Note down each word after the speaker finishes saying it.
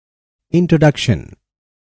Introduction.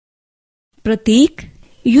 Pratik,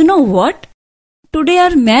 you know what? Today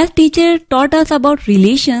our math teacher taught us about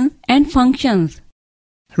relations and functions.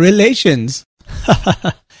 Relations.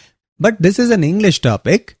 But this is an English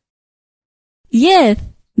topic. Yes,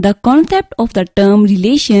 the concept of the term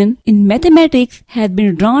relation in mathematics has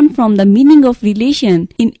been drawn from the meaning of relation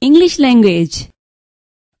in English language.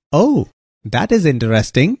 Oh, that is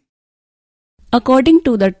interesting. According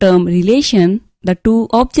to the term relation, the two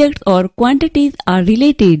objects or quantities are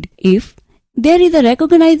related if there is a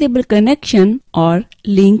recognizable connection or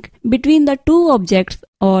link between the two objects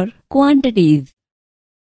or quantities.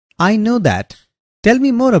 I know that. Tell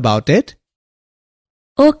me more about it.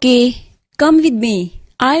 Okay, come with me.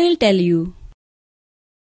 I will tell you.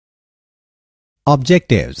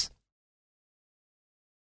 Objectives.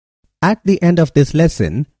 At the end of this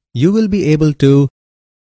lesson, you will be able to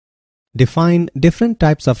define different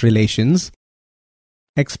types of relations,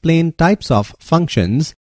 explain types of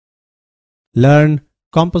functions, learn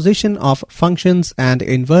composition of functions and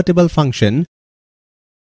invertible function,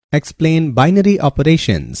 explain binary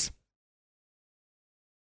operations.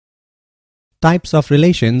 Types of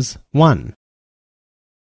relations 1.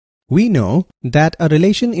 We know that a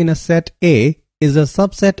relation in a set A is a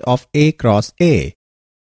subset of A cross A.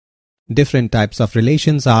 Different types of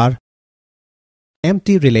relations are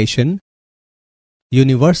empty relation,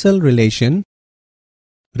 universal relation,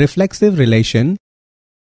 reflexive relation,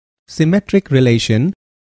 symmetric relation,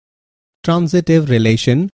 transitive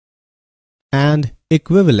relation, and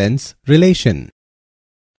equivalence relation.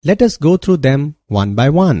 Let us go through them one by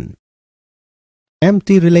one.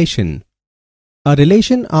 Empty relation. A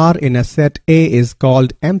relation R in a set A is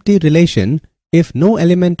called empty relation if no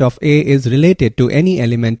element of A is related to any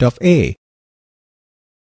element of A.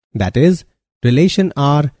 That is, relation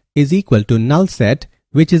R is equal to null set,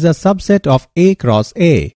 which is a subset of A cross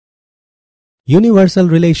A. Universal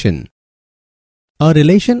relation. A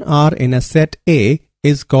relation R in a set A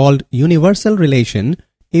is called universal relation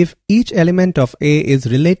if each element of A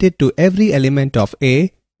is related to every element of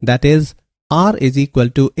A, that is, R is equal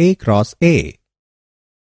to A cross A.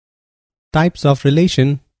 Types of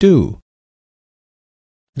relation 2.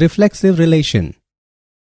 Reflexive relation.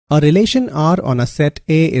 A relation R on a set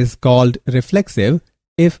A is called reflexive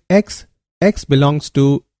if x belongs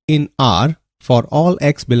to in R for all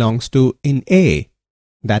x belongs to in A.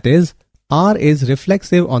 That is, R is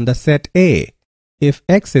reflexive on the set A if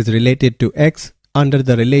x is related to x under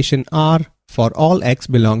the relation R for all x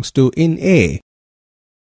belongs to in A.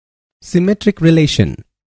 Symmetric relation.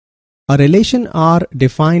 A relation R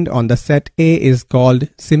defined on the set A is called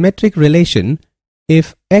symmetric relation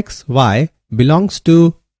if x, y belongs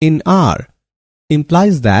to in R,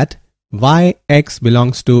 implies that y, x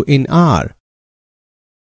belongs to in R.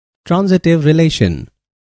 Transitive relation.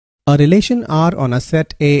 A relation R on a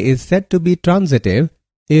set A is said to be transitive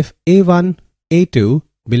if A1, A2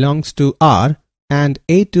 belongs to R and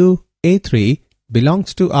A2, A3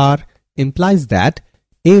 belongs to R, implies that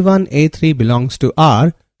A1, A3 belongs to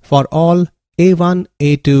R for all A1,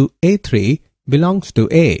 A2, A3 belongs to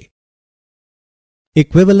A.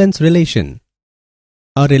 Equivalence relation.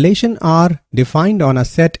 A relation R defined on a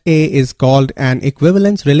set A is called an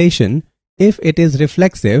equivalence relation if it is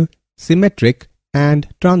reflexive, symmetric, and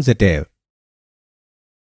transitive.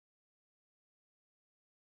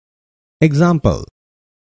 Example.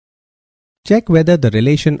 Check whether the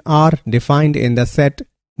relation R defined in the set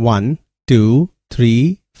 1, 2,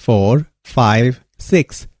 3, 4, 5,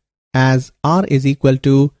 6 as R is equal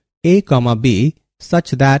to A, B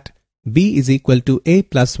such that B is equal to A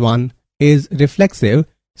plus 1 is reflexive,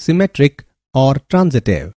 symmetric, or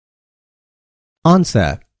transitive.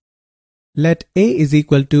 Answer. Let A is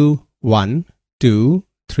equal to 1, 2,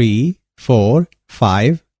 3, 4,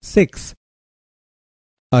 5, 6.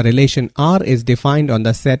 A relation R is defined on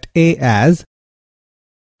the set A as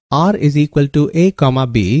R is equal to A,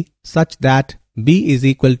 B such that B is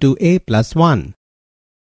equal to A plus 1.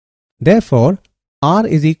 Therefore, R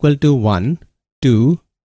is equal to 1, 2,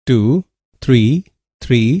 2, 3,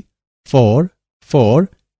 3, 4, 4,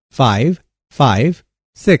 5, 5,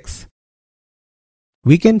 6.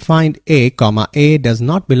 We can find A, A does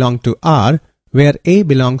not belong to R where A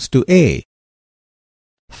belongs to A.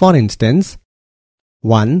 For instance,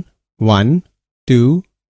 1, 1, 2,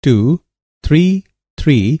 2, 3,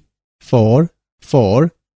 3, 4,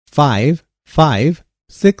 4, 5, 5,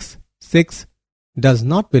 6, 6 does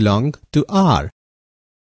not belong to R.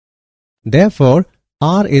 Therefore,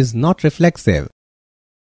 R is not reflexive.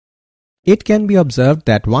 It can be observed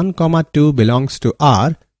that 1, 2 belongs to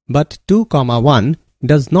R, but 2, 1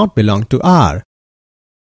 does not belong to R.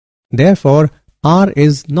 Therefore, R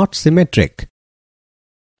is not symmetric.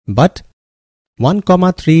 But 1,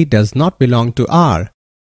 3 does not belong to R.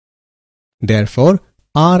 Therefore,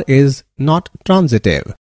 R is not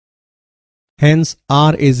transitive. Hence,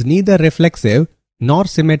 R is neither reflexive, nor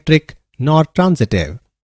symmetric, nor transitive.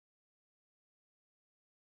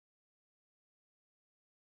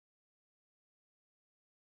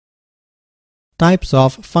 Types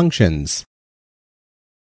of functions.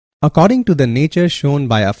 According to the nature shown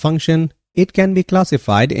by a function, it can be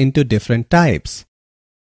classified into different types.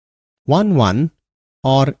 1-1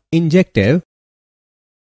 or injective,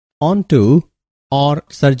 onto or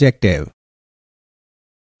surjective.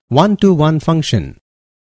 1-to-1 function.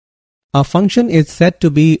 A function is said to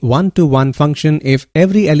be 1-to-1 function if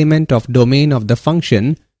every element of domain of the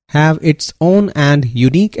function have its own and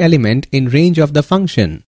unique element in range of the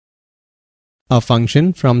function. A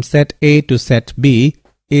function from set A to set B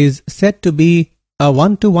is said to be a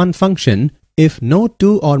 1-to-1 function if no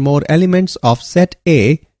two or more elements of set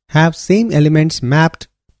A have same elements mapped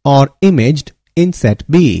or imaged in set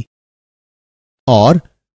B, or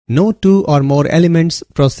no two or more elements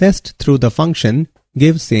processed through the function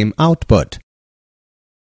give same output.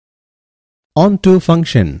 Onto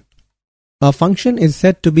function. A function is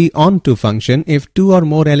said to be onto function if two or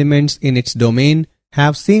more elements in its domain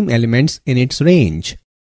have same elements in its range.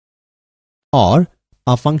 Or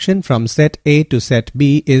a function from set A to set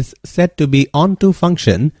B is said to be onto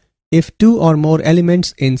function if two or more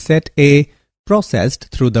elements in set A processed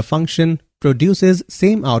through the function produces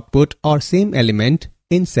same output or same element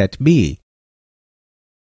in set B.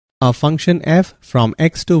 A function f from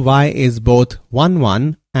x to y is both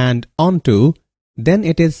 1-1 and onto, then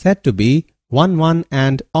it is said to be 1-1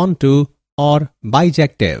 and onto or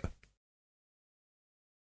bijective.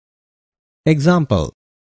 Example.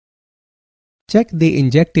 Check the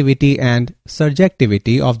injectivity and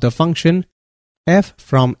surjectivity of the function f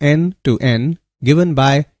from n to n given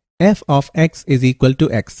by f of x is equal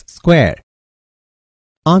to x square.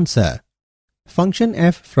 Answer. Function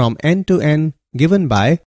f from n to n given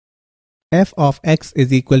by f of x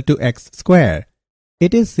is equal to x square.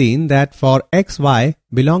 It is seen that for xy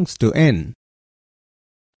belongs to n,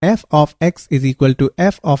 f of x is equal to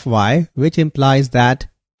f of y, which implies that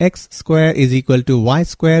x square is equal to y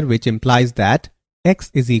square, which implies that x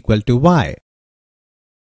is equal to y.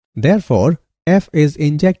 Therefore, f is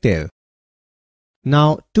injective.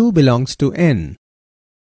 Now 2 belongs to n.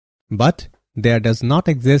 But there does not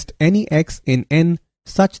exist any x in n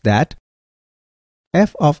such that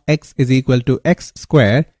f of x is equal to x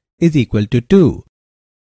square is equal to 2.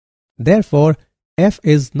 Therefore, f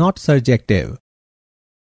is not surjective.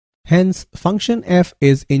 Hence, function f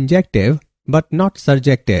is injective but not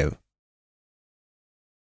surjective.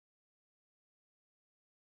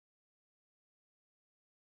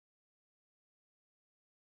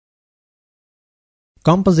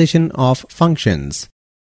 Composition of functions.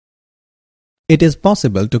 It is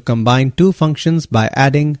possible to combine two functions by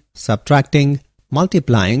adding, subtracting,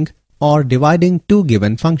 multiplying, or dividing two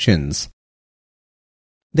given functions.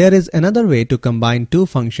 There is another way to combine two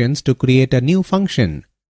functions to create a new function.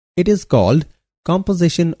 It is called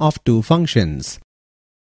composition of two functions.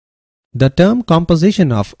 The term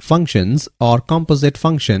composition of functions or composite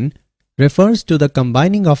function refers to the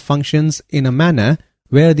combining of functions in a manner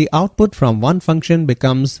where the output from one function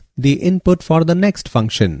becomes the input for the next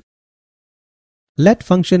function. Let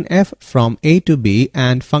function f from a to b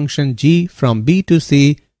and function g from b to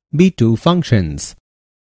c be two functions.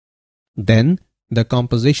 Then the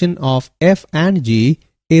composition of f and g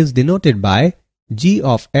is denoted by g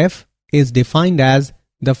of f is defined as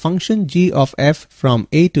the function g of f from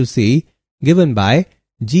a to c given by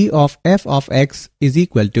g of f of x is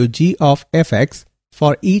equal to g of fx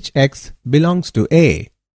for each x belongs to a.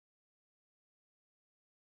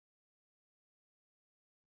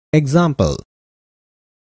 Example.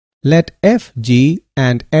 Let f, g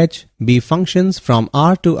and h be functions from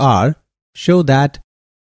R to R. Show that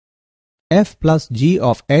f plus g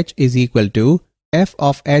of h is equal to f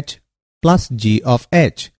of h plus g of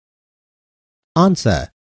h. Answer.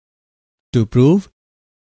 To prove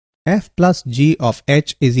f plus g of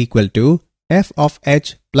h is equal to f of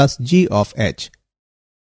h plus g of h,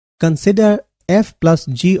 consider f plus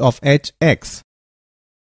g of h x,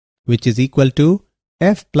 which is equal to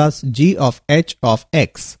f plus g of h of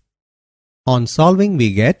x. On solving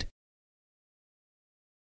we get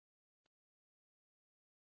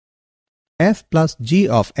f plus g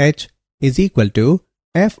of h is equal to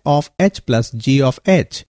f of h plus g of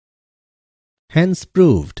h. Hence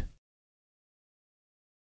proved.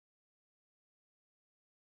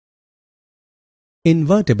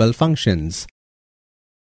 Invertible functions.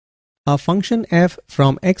 A function f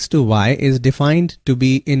from x to y is defined to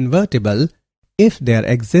be invertible if there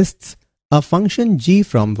exists a function g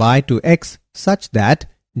from y to x such that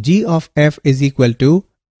g of f is equal to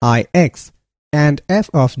ix and f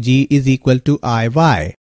of g is equal to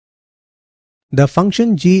iy. The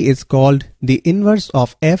function g is called the inverse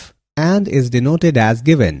of f and is denoted as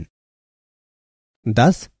given.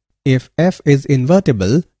 Thus, if f is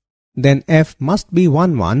invertible, then f must be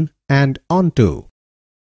 1, 1 and onto.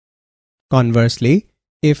 Conversely,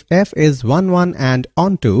 if f is 1, 1 and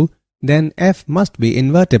onto, then f must be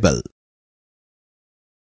invertible.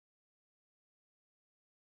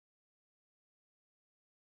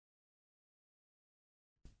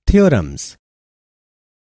 Theorems.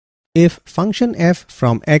 If function f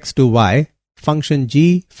from x to y, function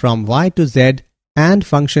g from y to z, and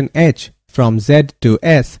function h from z to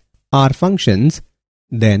s are functions,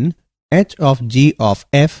 then h of g of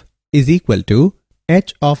f is equal to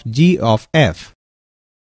h of g of f.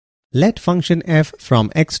 Let function f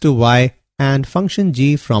from x to y and function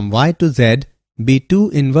g from y to z be two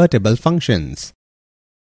invertible functions.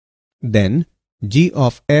 Then g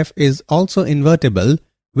of f is also invertible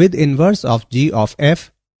with inverse of g of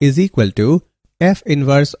f is equal to f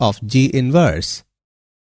inverse of g inverse.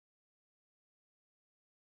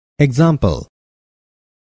 Example.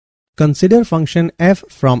 Consider function f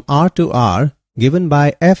from r to r given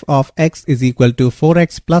by f of x is equal to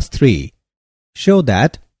 4x plus 3. Show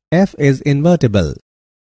that f is invertible.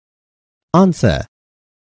 Answer.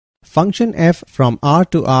 Function f from r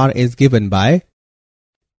to r is given by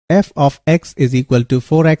f of x is equal to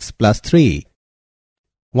 4x plus 3.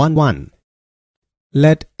 1, 1.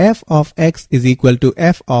 Let f of x is equal to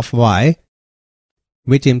f of y,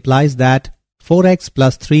 which implies that 4x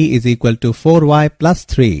plus 3 is equal to 4y plus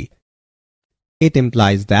 3. It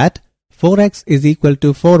implies that 4x is equal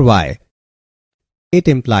to 4y. It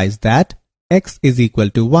implies that x is equal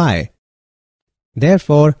to y.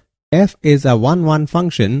 Therefore, f is a 1, 1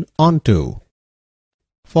 function onto.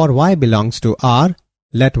 For y belongs to r,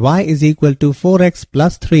 let y is equal to 4x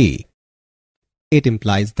plus 3. It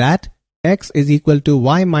implies that x is equal to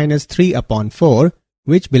y minus 3 upon 4,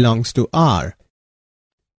 which belongs to r.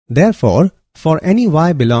 Therefore, for any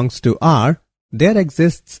y belongs to r, there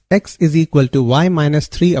exists x is equal to y minus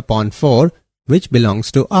 3 upon 4, which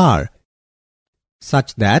belongs to r,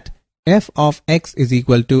 such that f of x is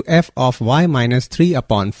equal to f of y minus 3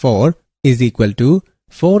 upon 4 is equal to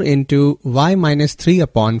 4 into y minus 3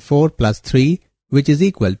 upon 4 plus 3, which is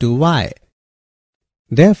equal to y.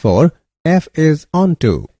 Therefore, f is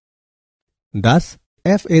onto. Thus,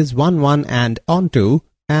 f is 1, 1 and onto,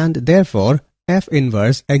 and therefore f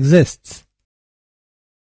inverse exists.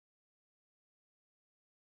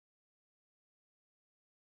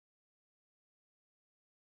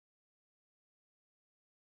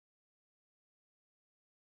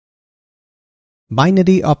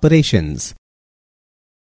 Binary operations.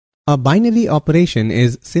 A binary operation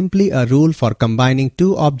is simply a rule for combining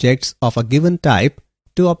two objects of a given type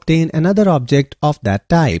to obtain another object of that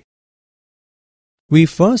type. We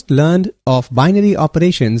first learned of binary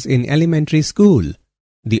operations in elementary school.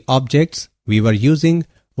 The objects we were using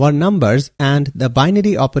were numbers, and the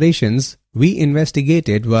binary operations we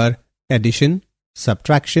investigated were addition,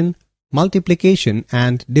 subtraction, multiplication,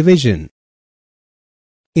 and division.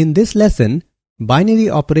 In this lesson, binary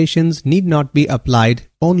operations need not be applied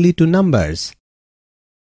only to numbers.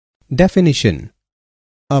 Definition.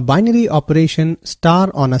 A binary operation star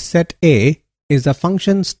on a set A is a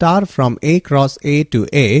function star from A cross A to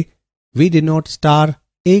A. We denote star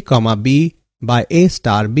A comma B by A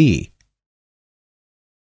star B.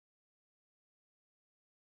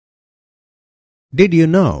 Did you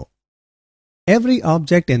know? Every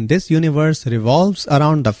object in this universe revolves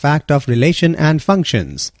around the fact of relation and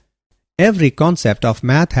functions. Every concept of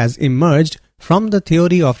math has emerged from the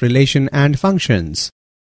theory of relation and functions.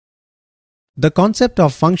 The concept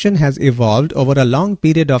of function has evolved over a long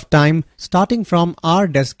period of time, starting from R.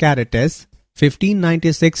 Descartes,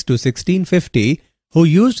 1596 to 1650, who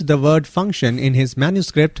used the word function in his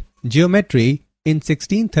manuscript Geometry in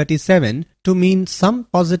 1637 to mean some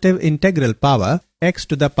positive integral power x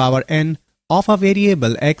to the power n of a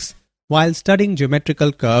variable x while studying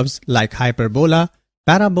geometrical curves like hyperbola,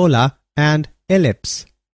 parabola, and ellipse.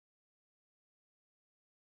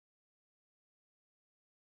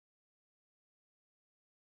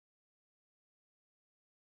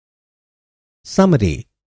 Summary.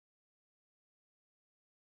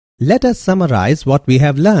 Let us summarize what we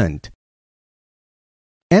have learned.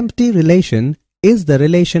 Empty relation is the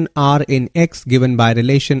relation R in X given by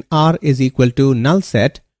relation R is equal to null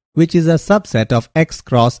set, which is a subset of X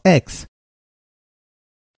cross X.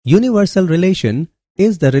 Universal relation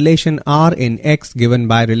is the relation R in X given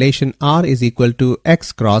by relation R is equal to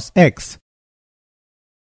X cross X.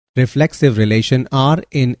 Reflexive relation R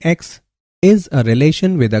in X is a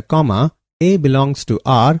relation with a comma A belongs to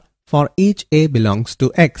R for each A belongs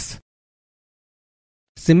to X.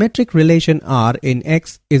 Symmetric relation R in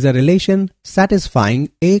X is a relation satisfying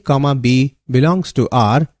A, B belongs to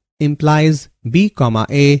R implies B,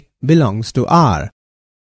 A belongs to R.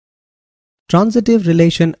 Transitive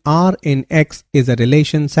relation R in X is a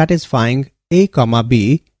relation satisfying A,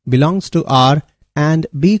 B belongs to R and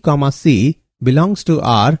B, C belongs to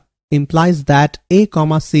R implies that A,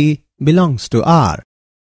 C belongs to R.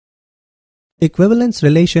 Equivalence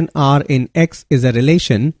relation R in X is a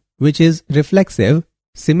relation which is reflexive,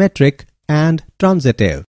 symmetric and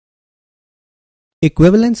transitive.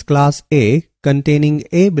 Equivalence class A containing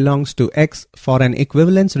A belongs to X for an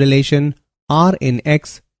equivalence relation R in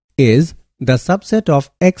X is the subset of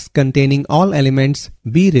X containing all elements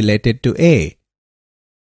B related to A.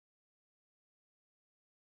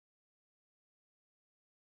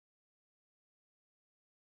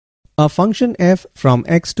 A function f from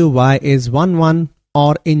x to y is 1, 1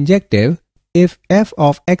 or injective if f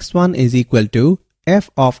of x1 is equal to f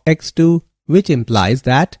of x2, which implies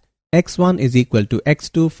that x1 is equal to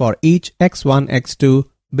x2 for each x1, x2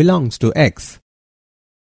 belongs to x.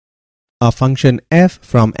 A function f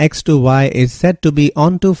from x to y is said to be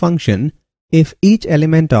onto function if each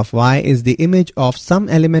element of y is the image of some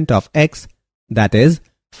element of x, that is,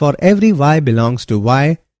 for every y belongs to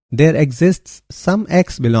y, there exists some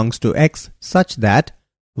x belongs to x such that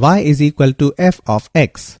y is equal to f of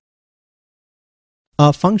x.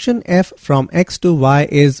 A function f from x to y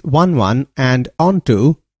is 1, 1 and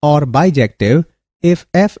onto or bijective if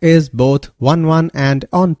f is both 1, 1 and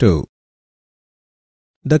onto.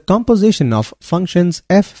 The composition of functions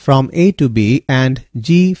f from a to b and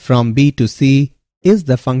g from b to c is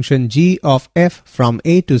the function g of f from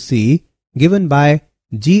a to c given by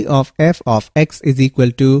g of f of x is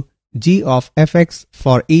equal to g of fx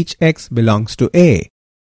for each x belongs to a.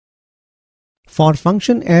 For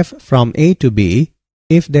function f from a to b,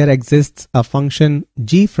 if there exists a function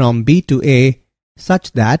g from b to a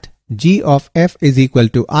such that g of f is equal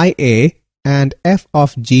to ia and f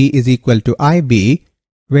of g is equal to ib,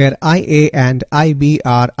 where ia and ib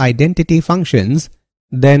are identity functions,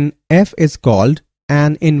 then f is called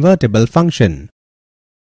an invertible function.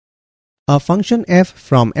 A function f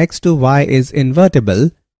from x to y is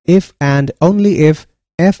invertible if and only if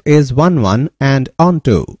f is 1, 1 and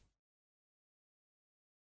onto.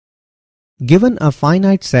 Given a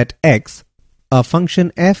finite set x, a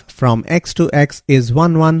function f from x to x is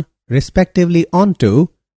 1, 1 respectively onto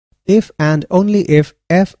if and only if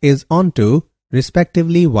f is onto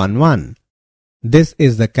respectively 1, 1. This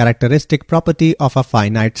is the characteristic property of a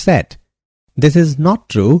finite set. This is not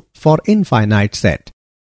true for infinite set.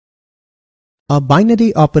 A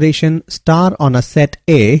binary operation star on a set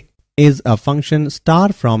A is a function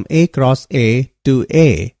star from A cross A to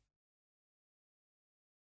A.